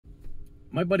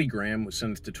My buddy Graham was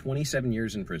sentenced to 27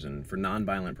 years in prison for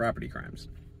nonviolent property crimes.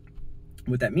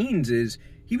 What that means is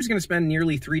he was going to spend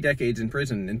nearly 3 decades in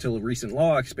prison until a recent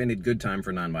law expanded good time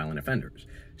for nonviolent offenders.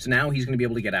 So now he's going to be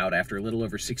able to get out after a little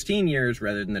over 16 years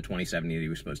rather than the 27 that he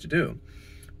was supposed to do.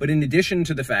 But in addition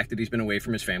to the fact that he's been away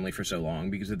from his family for so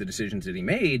long because of the decisions that he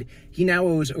made, he now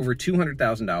owes over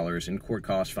 $200,000 in court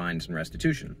costs, fines, and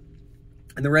restitution.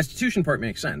 And the restitution part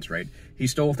makes sense, right? He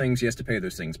stole things, he has to pay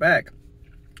those things back.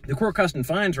 The court costs and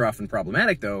fines are often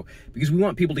problematic, though, because we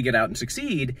want people to get out and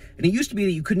succeed, and it used to be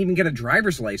that you couldn't even get a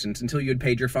driver's license until you had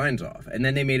paid your fines off, and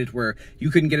then they made it where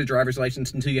you couldn't get a driver's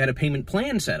license until you had a payment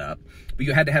plan set up, but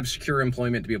you had to have secure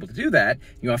employment to be able to do that.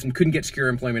 You often couldn't get secure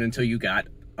employment until you got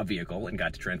a vehicle and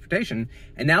got to transportation,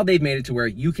 and now they've made it to where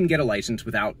you can get a license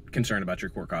without concern about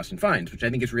your court costs and fines, which I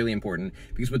think is really important,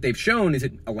 because what they've shown is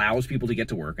it allows people to get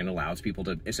to work and allows people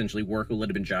to essentially work a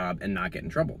legitimate job and not get in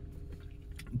trouble.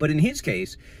 But in his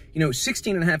case,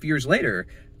 16 and a half years later,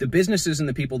 the businesses and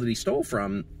the people that he stole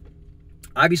from,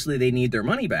 obviously they need their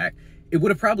money back. It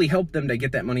would have probably helped them to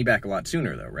get that money back a lot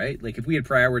sooner, though, right? Like if we had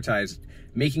prioritized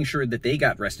making sure that they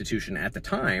got restitution at the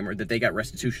time, or that they got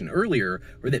restitution earlier,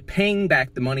 or that paying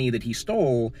back the money that he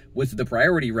stole was the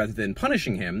priority rather than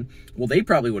punishing him, well, they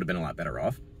probably would have been a lot better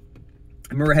off.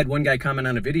 I remember I had one guy comment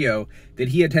on a video that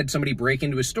he had somebody break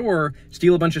into his store,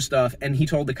 steal a bunch of stuff, and he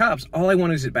told the cops, all I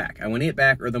want is it back. I want it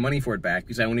back or the money for it back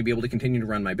because I want to be able to continue to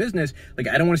run my business. Like,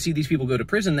 I don't want to see these people go to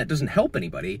prison. That doesn't help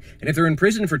anybody. And if they're in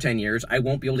prison for 10 years, I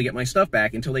won't be able to get my stuff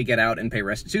back until they get out and pay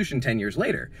restitution 10 years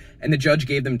later. And the judge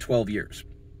gave them 12 years.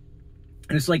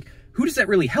 And it's like, who does that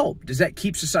really help? Does that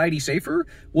keep society safer?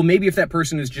 Well, maybe if that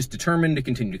person is just determined to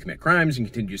continue to commit crimes and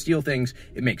continue to steal things,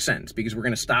 it makes sense because we're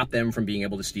going to stop them from being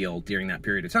able to steal during that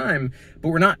period of time, but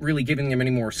we're not really giving them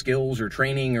any more skills or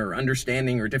training or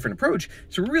understanding or a different approach.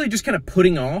 So we're really just kind of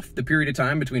putting off the period of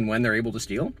time between when they're able to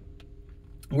steal.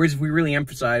 Whereas if we really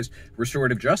emphasize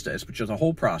restorative justice, which is a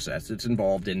whole process that's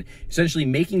involved in essentially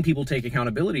making people take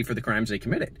accountability for the crimes they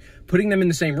committed, putting them in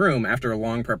the same room after a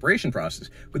long preparation process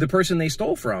with the person they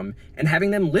stole from, and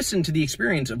having them listen to the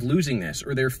experience of losing this,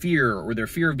 or their fear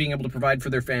of being able to provide for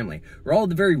their family, or all of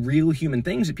the very real human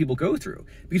things that people go through.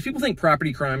 Because people think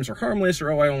property crimes are harmless,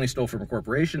 or, oh, I only stole from a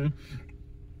corporation.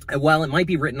 And while it might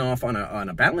be written off on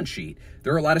a balance sheet,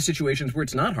 there are a lot of situations where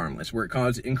it's not harmless, where it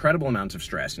caused incredible amounts of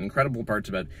stress and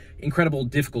incredible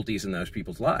difficulties in those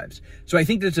people's lives. So I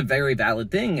think that's a very valid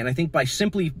thing. And I think by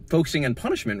simply focusing on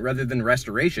punishment rather than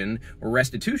restoration or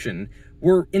restitution,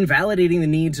 we're invalidating the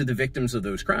needs of the victims of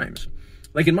those crimes.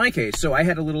 Like in my case, so I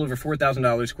had a little over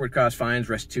 $4,000 court costs, fines,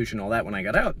 restitution, all that when I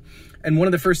got out. And one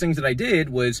of the first things that I did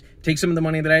was take some of the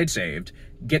money that I had saved,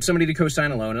 get somebody to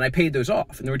co-sign a loan, and I paid those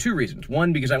off. And there were 2 reasons.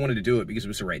 1, because I wanted to do it because it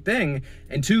was the right thing.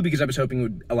 And 2, because I was hoping it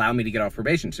would allow me to get off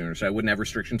probation sooner so I wouldn't have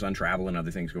restrictions on travel and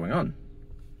other things going on.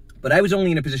 But I was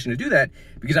only in a position to do that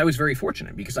because I was very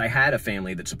fortunate, because I had a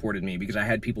family that supported me, because I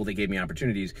had people that gave me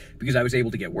opportunities, because I was able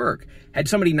to get work. Had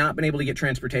somebody not been able to get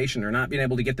transportation or not been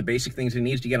able to get the basic things they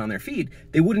needs to get on their feet,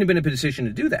 they wouldn't have been in a position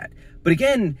to do that. But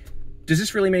again, does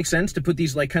this really make sense to put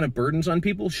these kind of burdens on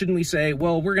people? Shouldn't we say,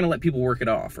 well, we're going to let people work it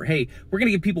off? Or, hey, we're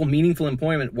going to give people meaningful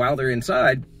employment while they're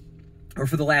inside, or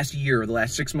for the last year or the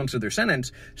last 6 months of their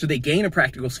sentence, so they gain a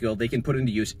practical skill they can put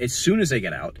into use as soon as they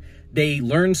get out. They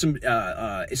learn some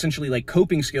essentially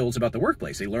coping skills about the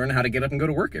workplace. They learn how to get up and go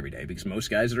to work every day, because most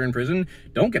guys that are in prison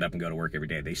don't get up and go to work every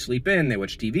day. They sleep in, they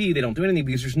watch TV, they don't do anything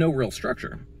because there's no real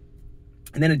structure.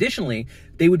 And then additionally,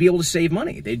 they would be able to save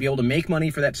money. They'd be able to make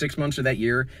money for that 6 months or that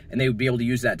year, and they would be able to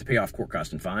use that to pay off court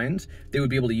costs and fines. They would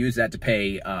be able to use that to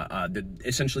pay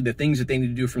essentially the things that they need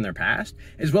to do from their past,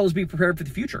 as well as be prepared for the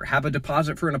future, have a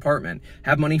deposit for an apartment,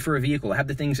 have money for a vehicle, have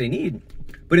the things they need.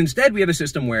 But instead, we have a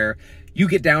system where you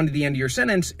get down to the end of your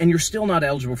sentence and you're still not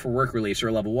eligible for work release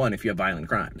or level 1 if you have violent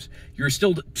crimes. You're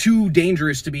still too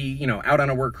dangerous to be, out on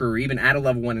a work career or even at a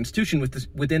level 1 institution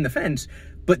within the fence.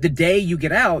 But the day you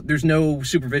get out, there's no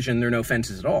supervision, there are no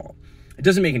fences at all. It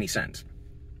doesn't make any sense.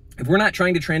 If we're not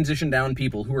trying to transition down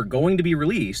people who are going to be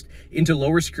released into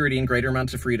lower security and greater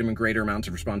amounts of freedom and greater amounts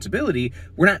of responsibility,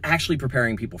 we're not actually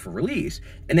preparing people for release.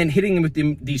 And then hitting them with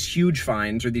these huge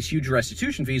fines or these huge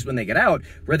restitution fees when they get out,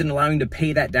 rather than allowing them to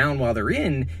pay that down while they're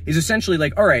in, is essentially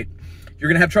like, all right, you're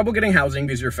going to have trouble getting housing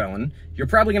because you're a felon. You're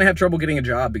probably going to have trouble getting a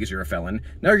job because you're a felon.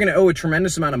 Now you're going to owe a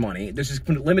tremendous amount of money. This is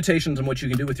limitations on what you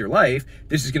can do with your life.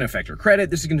 This is going to affect your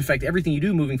credit. This is going to affect everything you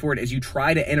do moving forward as you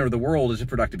try to enter the world as a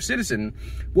productive citizen.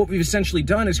 What we've essentially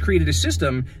done is created a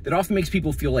system that often makes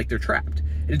people feel like they're trapped.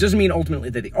 And it doesn't mean ultimately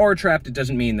that they are trapped. It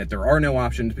doesn't mean that there are no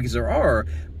options, because there are,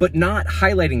 but not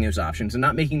highlighting those options and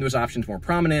not making those options more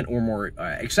prominent or more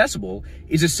accessible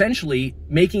is essentially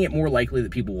making it more likely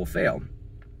that people will fail.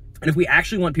 And if we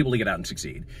actually want people to get out and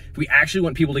succeed, if we actually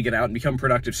want people to get out and become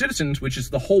productive citizens, which is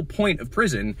the whole point of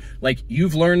prison, like,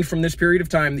 you've learned from this period of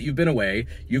time that you've been away,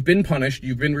 you've been punished,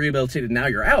 you've been rehabilitated, now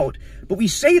you're out. But we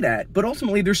say that, but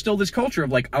ultimately there's still this culture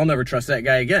of like, I'll never trust that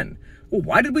guy again. Well,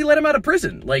 why did we let him out of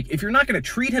prison? Like, if you're not going to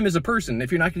treat him as a person,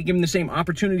 if you're not going to give him the same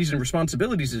opportunities and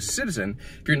responsibilities as a citizen,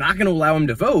 if you're not going to allow him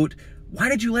to vote, why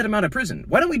did you let him out of prison?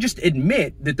 Why don't we just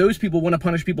admit that those people want to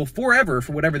punish people forever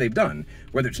for whatever they've done,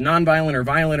 whether it's nonviolent or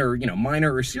violent or,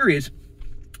 minor or serious?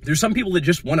 There's some people that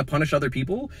just want to punish other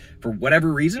people for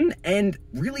whatever reason, and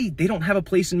really they don't have a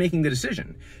place in making the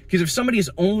decision. Because if somebody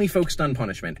is only focused on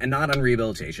punishment and not on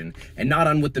rehabilitation and not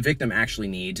on what the victim actually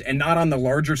needs and not on the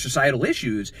larger societal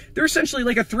issues, they're essentially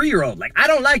like a 3-year-old. Like, I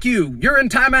don't like you, you're in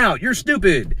timeout, you're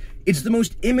stupid. It's the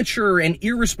most immature and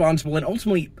irresponsible and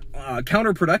ultimately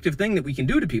counterproductive thing that we can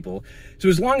do to people. So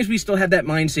as long as we still have that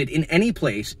mindset in any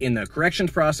place, in the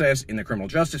corrections process, in the criminal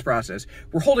justice process,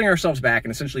 we're holding ourselves back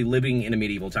and essentially living in a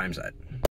medieval time set.